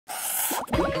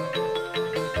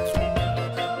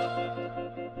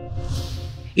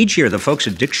Each year, the folks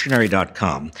at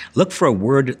Dictionary.com look for a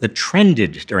word that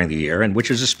trended during the year and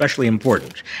which is especially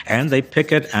important, and they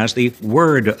pick it as the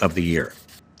word of the year.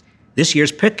 This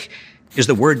year's pick is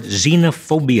the word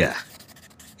xenophobia.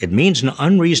 It means an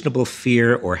unreasonable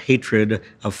fear or hatred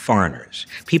of foreigners,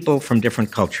 people from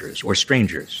different cultures, or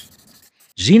strangers.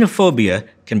 Xenophobia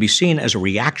can be seen as a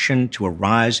reaction to a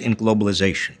rise in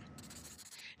globalization.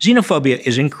 Xenophobia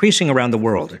is increasing around the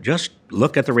world. Just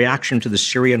look at the reaction to the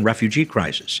Syrian refugee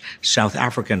crisis, South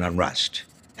African unrest,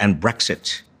 and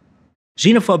Brexit.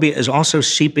 Xenophobia is also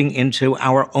seeping into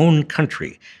our own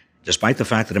country, despite the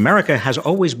fact that America has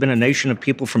always been a nation of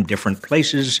people from different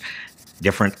places,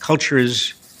 different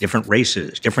cultures, different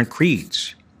races, different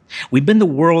creeds. We've been the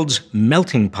world's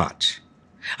melting pot.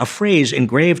 A phrase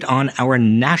engraved on our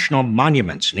national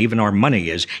monuments and even our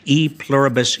money is e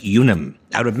pluribus unum,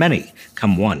 out of many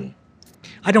come one.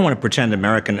 I don't want to pretend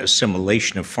American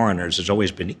assimilation of foreigners has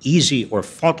always been easy or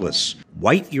faultless.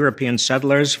 White European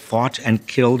settlers fought and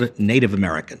killed Native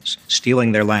Americans,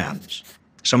 stealing their lands.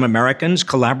 Some Americans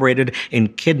collaborated in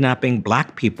kidnapping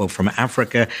black people from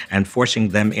Africa and forcing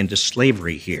them into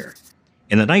slavery here.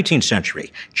 In the 19th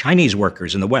century, Chinese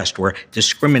workers in the West were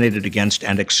discriminated against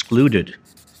and excluded.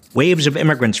 Waves of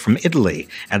immigrants from Italy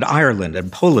and Ireland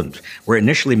and Poland were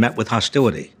initially met with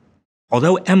hostility.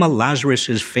 Although Emma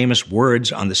Lazarus's famous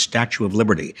words on the Statue of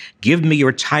Liberty, "Give me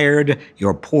your tired,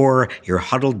 your poor, your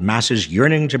huddled masses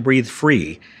yearning to breathe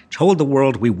free," told the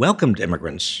world we welcomed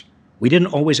immigrants, we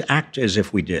didn't always act as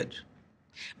if we did.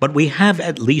 But we have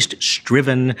at least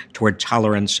striven toward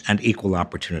tolerance and equal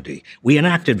opportunity. We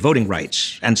enacted voting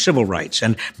rights and civil rights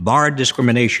and barred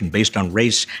discrimination based on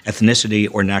race, ethnicity,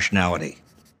 or nationality.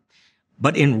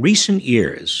 But in recent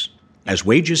years, as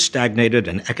wages stagnated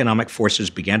and economic forces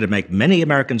began to make many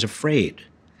Americans afraid,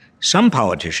 some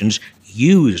politicians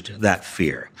used that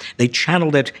fear. They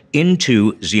channeled it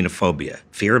into xenophobia,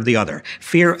 fear of the other,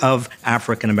 fear of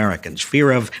African Americans,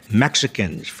 fear of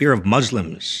Mexicans, fear of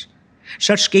Muslims.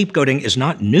 Such scapegoating is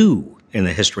not new in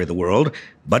the history of the world,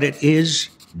 but it is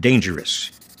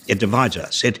dangerous. It divides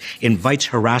us. It invites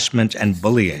harassment and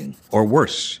bullying, or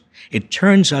worse. It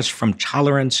turns us from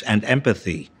tolerance and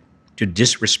empathy to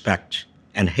disrespect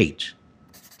and hate.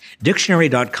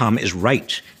 Dictionary.com is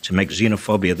right to make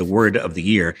xenophobia the word of the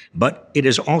year, but it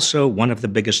is also one of the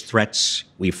biggest threats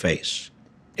we face.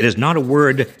 It is not a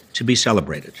word to be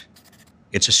celebrated.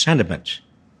 It's a sentiment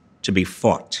to be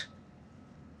fought.